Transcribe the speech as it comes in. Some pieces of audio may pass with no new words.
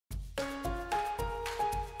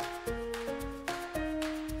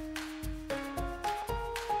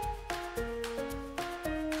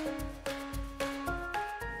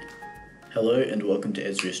Hello and welcome to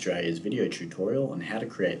Esri Australia's video tutorial on how to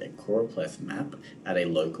create a choropleth map at a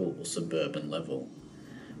local or suburban level.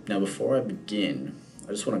 Now before I begin, I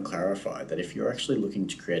just want to clarify that if you're actually looking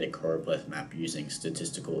to create a choropleth map using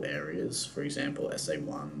statistical areas, for example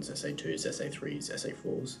SA1s, SA2s, SA3s,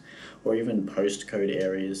 SA4s, or even postcode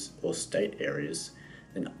areas or state areas,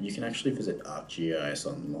 then you can actually visit ArcGIS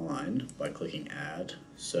online by clicking Add,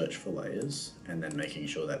 Search for Layers, and then making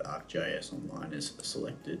sure that ArcGIS Online is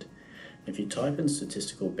selected. If you type in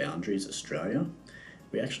Statistical Boundaries Australia,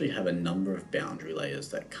 we actually have a number of boundary layers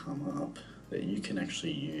that come up that you can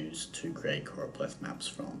actually use to create choropleth maps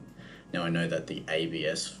from. Now I know that the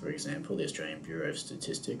ABS, for example, the Australian Bureau of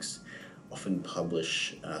Statistics, often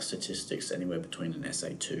publish statistics anywhere between an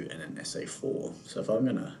SA2 and an SA4. So if I'm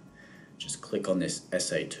going to just click on this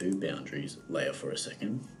SA2 boundaries layer for a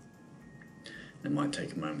second, it might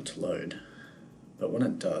take a moment to load, but when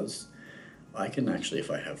it does, I can actually,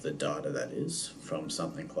 if I have the data that is from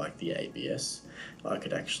something like the ABS, I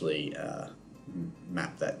could actually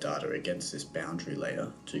map that data against this boundary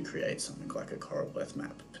layer to create something like a choropleth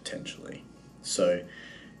map potentially. So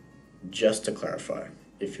just to clarify,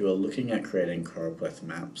 if you are looking at creating choropleth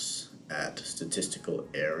maps at statistical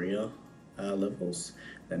area levels,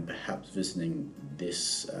 then perhaps visiting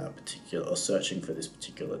this particular, or searching for this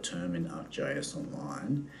particular term in ArcGIS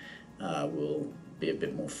Online will be a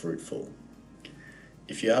bit more fruitful.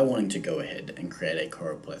 If you are wanting to go ahead and create a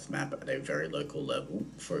choropleth map at a very local level,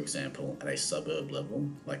 for example at a suburb level,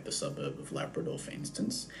 like the suburb of Labrador for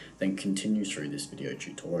instance, then continue through this video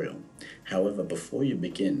tutorial. However, before you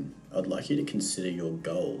begin, I'd like you to consider your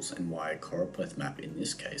goals and why a choropleth map in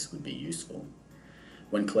this case would be useful.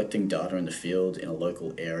 When collecting data in the field in a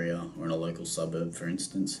local area or in a local suburb for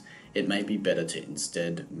instance, it may be better to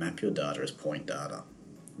instead map your data as point data,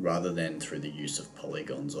 rather than through the use of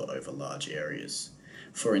polygons or over large areas.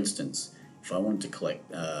 For instance, if I wanted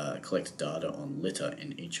to collect data on litter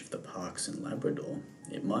in each of the parks in Labrador,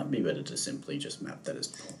 it might be better to simply just map that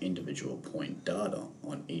as individual point data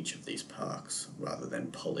on each of these parks rather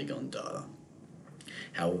than polygon data.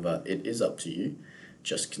 However, it is up to you.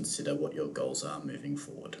 Just consider what your goals are moving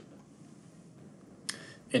forward.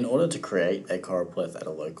 In order to create a choropleth at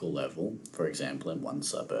a local level, for example in one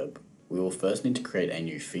suburb, we will first need to create a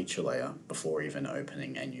new feature layer before even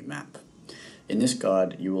opening a new map. In this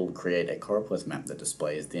guide, you will create a choropleth map that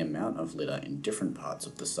displays the amount of litter in different parts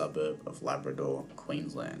of the suburb of Labrador,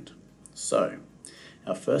 Queensland. So,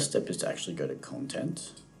 our first step is to actually go to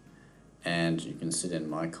Content, and you can sit in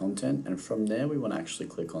My Content, and from there we want to actually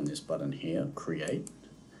click on this button here, Create,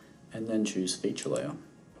 and then choose Feature Layer.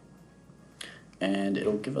 And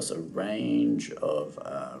it'll give us a range of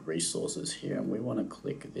resources here, and we want to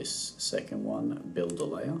click this second one, Build a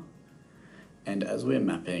Layer. And as we're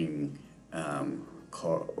mapping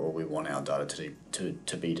or we want our data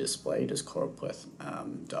to be displayed as choropleth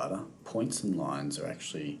data, points and lines are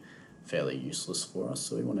actually fairly useless for us,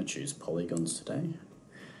 so we want to choose polygons today,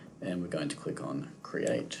 and we're going to click on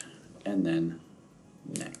Create and then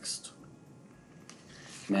Next.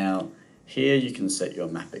 Now here you can set your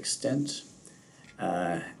map extent,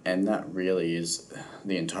 and that really is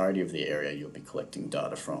the entirety of the area you'll be collecting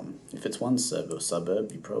data from. If it's one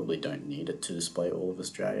suburb, you probably don't need it to display all of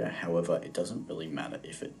Australia. However, it doesn't really matter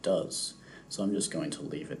if it does. So I'm just going to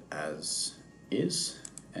leave it as is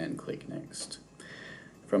and click Next.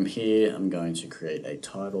 From here, I'm going to create a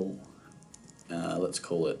title. Let's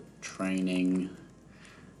call it Training,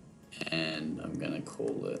 and I'm going to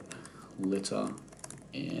call it Litter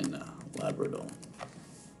in Labrador.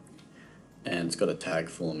 And it's got a tag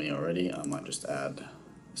for me already. I might just add a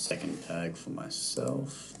second tag for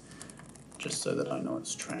myself, just so that I know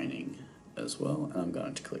it's training as well. And I'm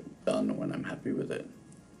going to click Done when I'm happy with it.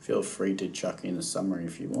 Feel free to chuck in a summary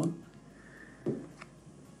if you want.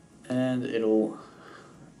 And it'll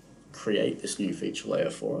create this new feature layer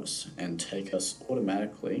for us and take us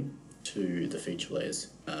automatically to the feature layers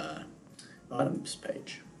items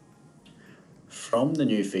page. From the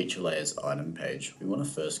new feature layers item page, we want to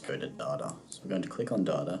first go to data. So we're going to click on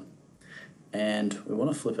data, and we want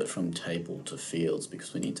to flip it from table to fields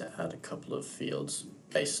because we need to add a couple of fields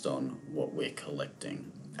based on what we're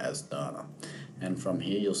collecting as data. And from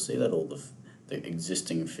here you'll see that all the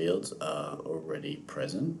existing fields are already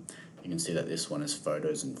present. You can see that this one is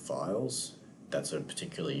photos and files. That's a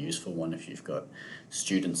particularly useful one if you've got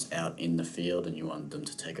students out in the field and you want them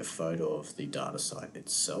to take a photo of the data site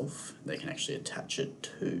itself. They can actually attach it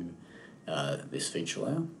to this feature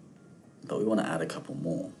layer, but we want to add a couple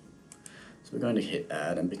more. So we're going to hit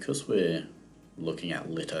Add, and because we're looking at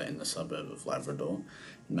litter in the suburb of Labrador,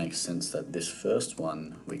 it makes sense that this first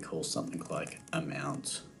one we call something like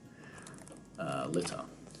Amount litter.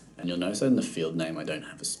 And you'll notice that in the field name I don't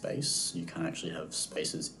have a space. You can't actually have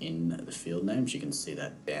spaces in the field names. You can see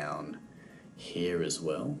that down here as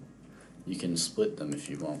well. You can split them if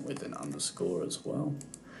you want with an underscore as well.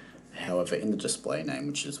 However, in the display name,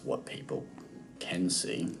 which is what people can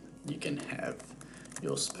see, you can have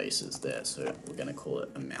your spaces there. So we're going to call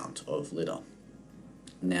it amount of litter.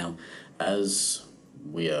 Now, as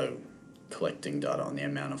we are collecting data on the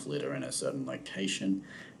amount of litter in a certain location,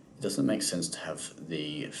 it doesn't make sense to have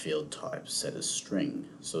the field type set as string.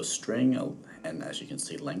 So a string, and as you can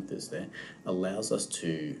see length is there, allows us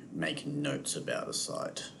to make notes about a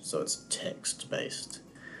site. So it's text based.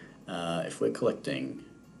 If we're collecting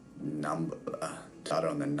data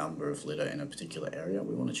on the number of litter in a particular area,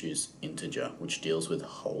 we want to choose integer, which deals with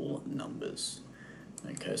whole numbers.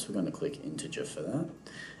 Okay, so we're going to click integer for that.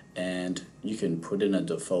 And you can put in a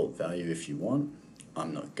default value if you want.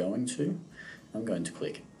 I'm not going to. I'm going to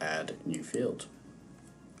click add new field.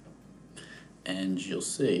 And you'll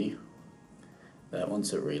see that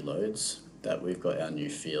once it reloads, that we've got our new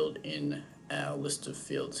field in our list of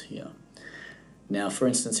fields here. Now, for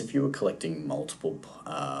instance, if you were collecting multiple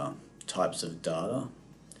types of data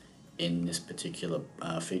in this particular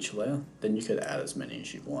feature layer, then you could add as many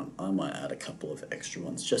as you want. I might add a couple of extra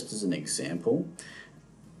ones just as an example.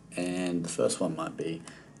 And the first one might be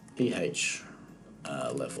pH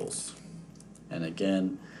levels. And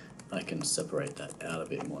again, I can separate that out a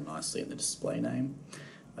bit more nicely in the display name.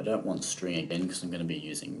 I don't want string again because I'm going to be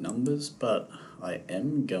using numbers, but I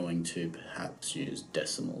am going to perhaps use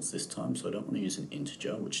decimals this time, so I don't want to use an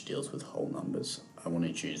integer which deals with whole numbers. I want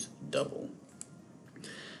to choose double.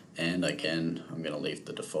 And again, I'm going to leave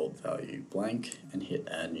the default value blank and hit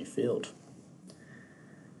add new field.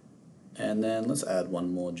 And then let's add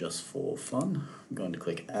one more just for fun. I'm going to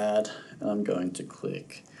click add, and I'm going to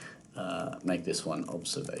click make this one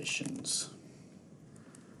observations.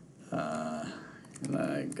 And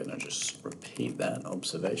I'm going to just repeat that,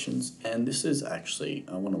 observations. And this is actually,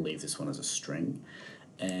 I want to leave this one as a string,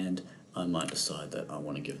 and I might decide that I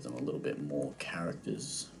want to give them a little bit more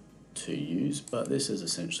characters to use, but this is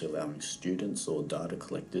essentially allowing students or data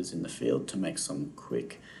collectors in the field to make some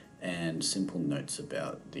quick and simple notes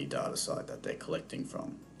about the data site that they're collecting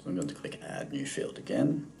from. So I'm going to click add new field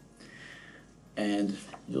again, and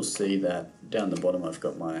you'll see that down the bottom I've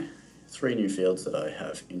got my 3 new fields that I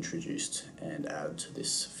have introduced and added to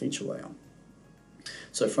this feature layer.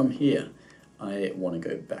 So from here, I want to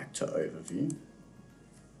go back to overview,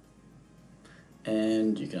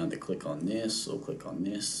 and you can either click on this or click on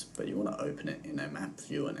this, but you want to open it in a map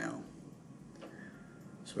viewer now.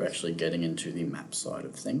 So we're actually getting into the map side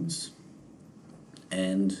of things.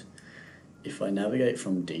 And if I navigate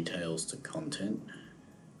from details to content,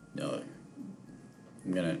 no,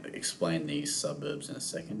 I'm going to explain these suburbs in a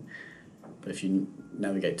second, but if you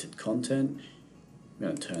navigate to content, I'm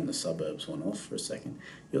going to turn the suburbs one off for a second,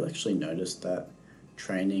 you'll actually notice that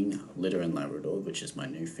training litter in Labrador, which is my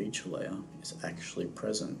new feature layer, is actually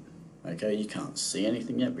present. Okay, you can't see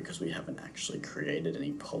anything yet because we haven't actually created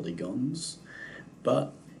any polygons,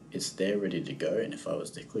 but it's there ready to go, and if I was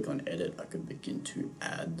to click on edit, I could begin to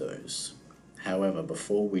add those. However,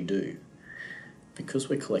 before we do, because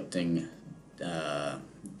we're collecting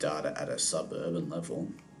data at a suburban level,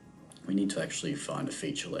 we need to actually find a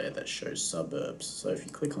feature layer that shows suburbs. So if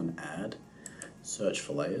you click on add, search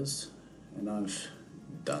for layers, and I've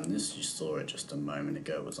done this, you saw it just a moment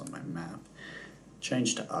ago, it was on my map.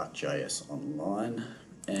 Change to ArcGIS Online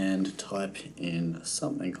and type in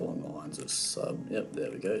something along the lines of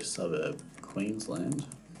there we go, suburb Queensland.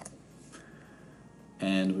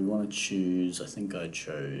 And we want to choose, I think I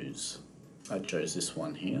chose this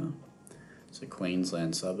one here. So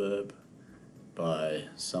Queensland suburb by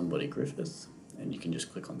somebody Griffith, and you can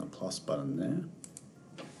just click on the plus button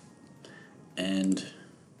there, and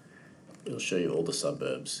it'll show you all the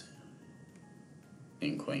suburbs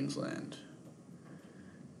in Queensland.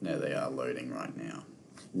 Now they are loading right now.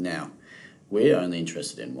 Now, we're only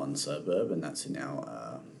interested in one suburb, and that's in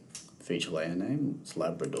our feature layer name. It's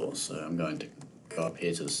Labrador, so I'm going to go up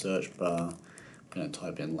here to the search bar, I'm going to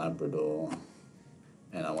type in Labrador,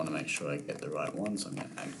 and I want to make sure I get the right one, so I'm going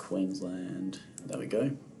to add Queensland. There we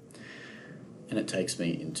go. And it takes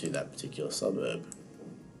me into that particular suburb,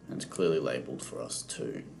 and it's clearly labelled for us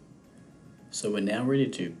too. So we're now ready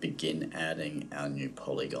to begin adding our new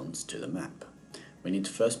polygons to the map. We need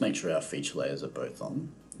to first make sure our feature layers are both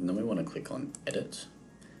on, and then we want to click on edit.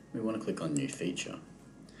 We want to click on new feature.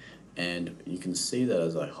 And you can see that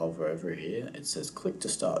as I hover over here, it says click to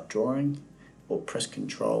start drawing, or press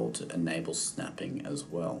Control to enable snapping as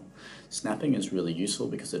well. Snapping is really useful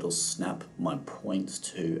because it'll snap my points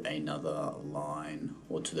to another line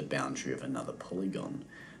or to the boundary of another polygon.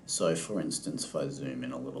 So for instance, if I zoom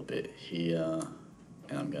in a little bit here,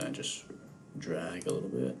 and I'm going to just drag a little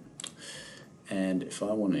bit, and if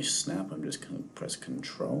I want to snap, I'm just going to press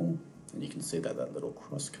Control, and you can see that that little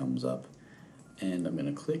cross comes up, and I'm going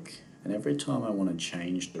to click, and every time I want to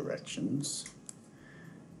change directions,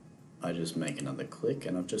 I just make another click,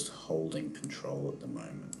 and I'm just holding Control at the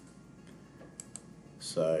moment.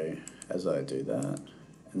 So as I do that,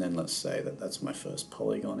 and then let's say that that's my first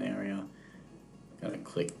polygon area, I'm going to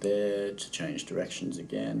click there to change directions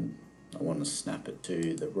again. I want to snap it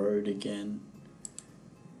to the road again,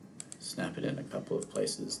 snap it in a couple of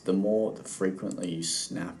places. The frequently you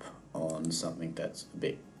snap on something that's a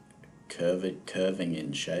bit curving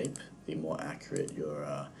in shape, the more accurate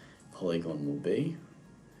your polygon will be.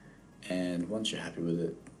 And once you're happy with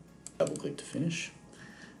it, double click to finish.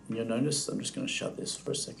 And you'll notice, I'm just going to shut this for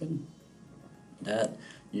a second, that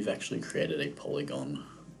you've actually created a polygon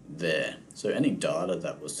there. So any data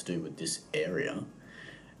that was to do with this area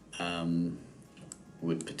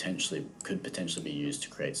could potentially be used to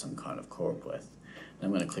create some kind of choropleth. And I'm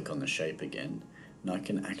going to click on the shape again, and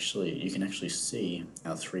you can actually see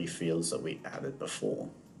our three fields that we added before.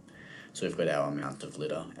 So we've got our amount of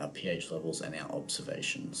litter, our pH levels, and our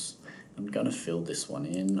observations. I'm going to fill this one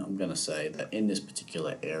in. I'm going to say that in this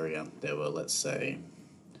particular area there were, let's say,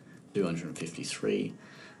 253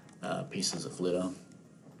 pieces of litter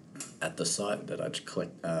at the site that I'd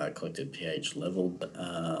collected pH level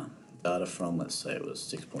data from. Let's say it was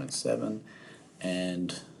 6.7,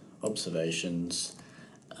 and observations,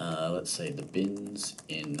 let's say the bins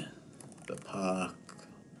in the park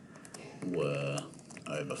were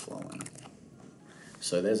overflowing.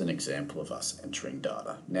 So there's an example of us entering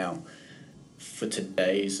data. Now, for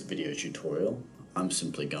today's video tutorial, I'm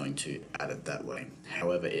simply going to add it that way.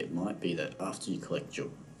 However, it might be that after you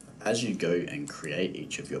as you go and create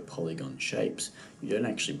each of your polygon shapes, you don't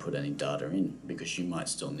actually put any data in because you might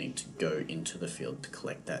still need to go into the field to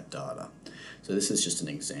collect that data. So this is just an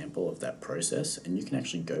example of that process, and you can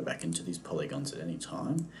actually go back into these polygons at any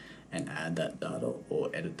time and add that data or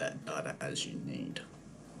edit that data as you need.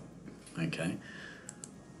 Okay.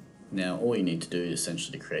 Now all you need to do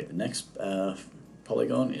essentially to create the next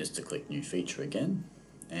polygon is to click New Feature again,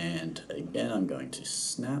 and again I'm going to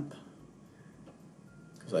snap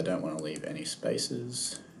because I don't want to leave any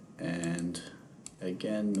spaces, and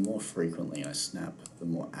again the more frequently I snap, the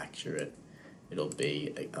more accurate it'll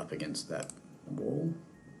be up against that wall.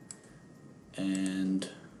 And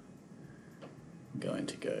I'm going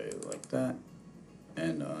to go like that,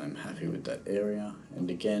 and I'm happy with that area. And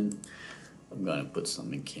again, I'm going to put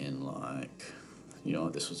something in like, you know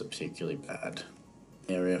what, this was a particularly bad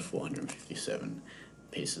area, 457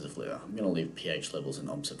 pieces of litter. I'm going to leave pH levels and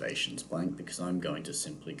observations blank because I'm going to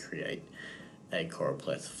simply create a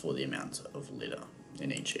choropleth for the amount of litter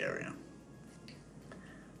in each area.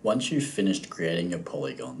 Once you've finished creating your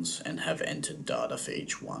polygons and have entered data for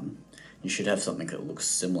each one, you should have something that looks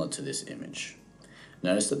similar to this image.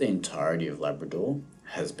 Notice that the entirety of Labrador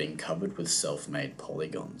has been covered with self-made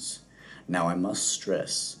polygons. Now I must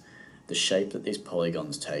stress, the shape that these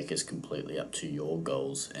polygons take is completely up to your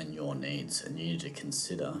goals and your needs, and you need to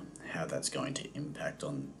consider how that's going to impact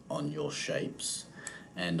on your shapes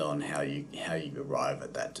and on how you arrive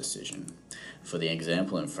at that decision. For the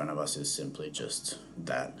example in front of us is simply just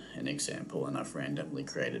that, an example, and I've randomly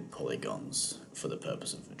created polygons for the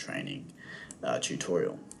purpose of a training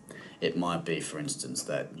tutorial. It might be, for instance,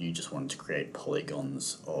 that you just want to create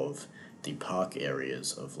polygons of the park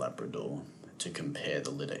areas of Labrador to compare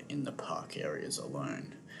the litter in the park areas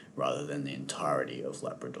alone, rather than the entirety of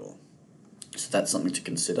Labrador. So that's something to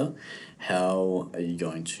consider. How are you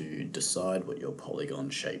going to decide what your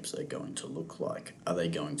polygon shapes are going to look like? Are they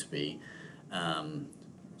going to be,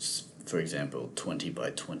 for example, 20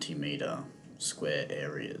 by 20 meter square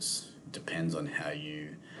areas? Depends on how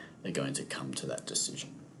you are going to come to that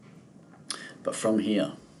decision. But from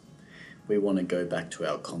here, we want to go back to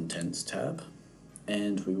our Contents tab,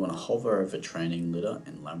 and we want to hover over Training Litter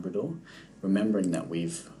in Labrador, remembering that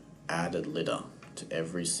we've added litter to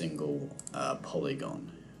every single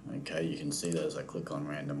polygon. Okay, you can see that as I click on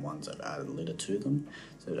random ones, I've added litter to them.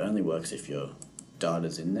 So it only works if your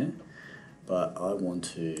data's in there, but I want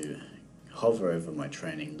to hover over my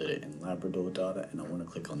Training Litter in Labrador data, and I want to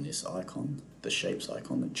click on this icon, the Shapes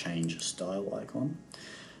icon, the Change Style icon.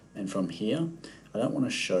 And from here, I don't want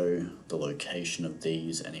to show the location of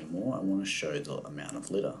these anymore. I want to show the amount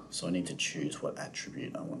of litter. So I need to choose what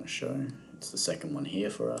attribute I want to show. It's the second one here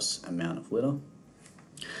for us, amount of litter.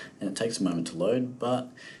 And it takes a moment to load,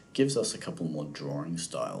 but gives us a couple more drawing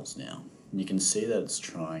styles now. You can see that it's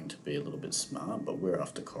trying to be a little bit smart, but we're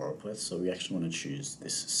after choropleth, so we actually want to choose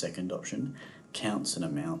this second option, counts and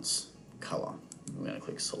amounts color. We're going to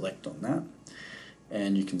click select on that,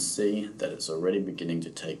 and you can see that it's already beginning to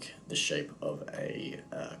take the shape of a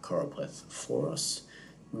choropleth for us.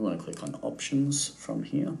 We want to click on options from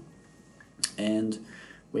here, and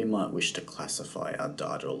we might wish to classify our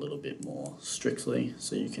data a little bit more strictly,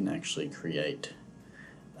 so you can actually create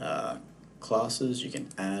classes, you can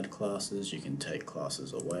add classes, you can take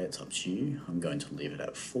classes away, it's up to you. I'm going to leave it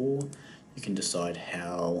at 4. You can decide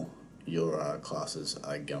how your classes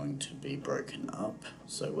are going to be broken up,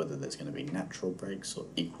 so whether there's going to be natural breaks or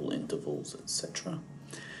equal intervals, etc.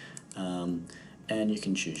 And you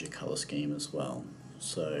can choose your color scheme as well.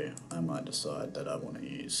 So I might decide that I want to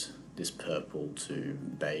use this purple to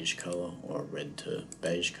beige color or red to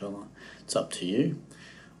beige color. It's up to you.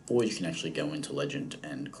 Or you can actually go into Legend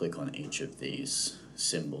and click on each of these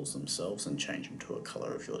symbols themselves and change them to a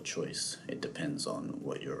color of your choice. It depends on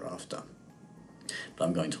what you're after. But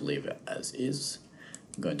I'm going to leave it as is.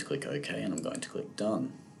 I'm going to click OK and I'm going to click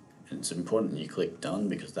Done. And it's important that you click Done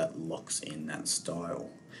because that locks in that style.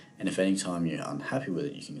 And if any time you're unhappy with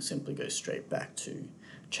it, you can simply go straight back to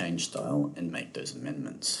Change Style and make those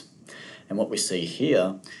amendments. And what we see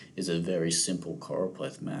here is a very simple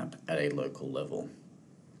choropleth map at a local level.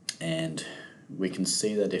 And we can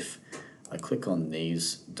see that if I click on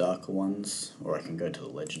these darker ones, or I can go to the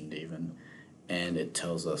legend even, and it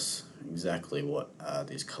tells us exactly what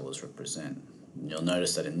these colors represent. You'll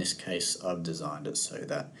notice that in this case I've designed it so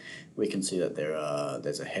that we can see that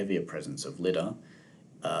there's a heavier presence of litter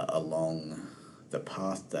along the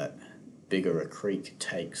path that Bigger Creek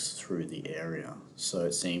takes through the area. So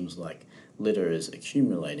it seems like litter is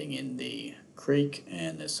accumulating in the creek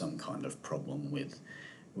and there's some kind of problem with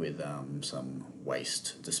some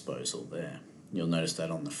waste disposal there. You'll notice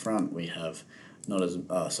that on the front we have not as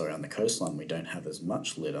on the coastline we don't have as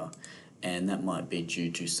much litter, and that might be due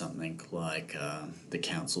to something like the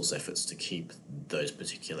council's efforts to keep those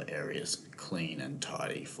particular areas clean and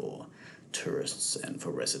tidy for tourists and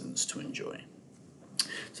for residents to enjoy.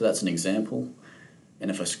 So that's an example, and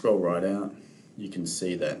if I scroll right out you can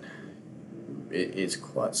see that it is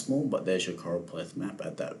quite small, but there's your choropleth map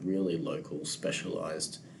at that really local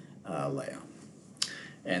specialized layer.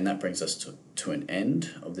 And that brings us to an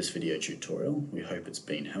end of this video tutorial. We hope it's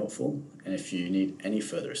been helpful, and if you need any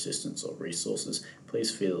further assistance or resources, please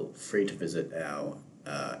feel free to visit our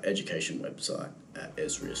education website at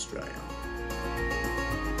Esri Australia.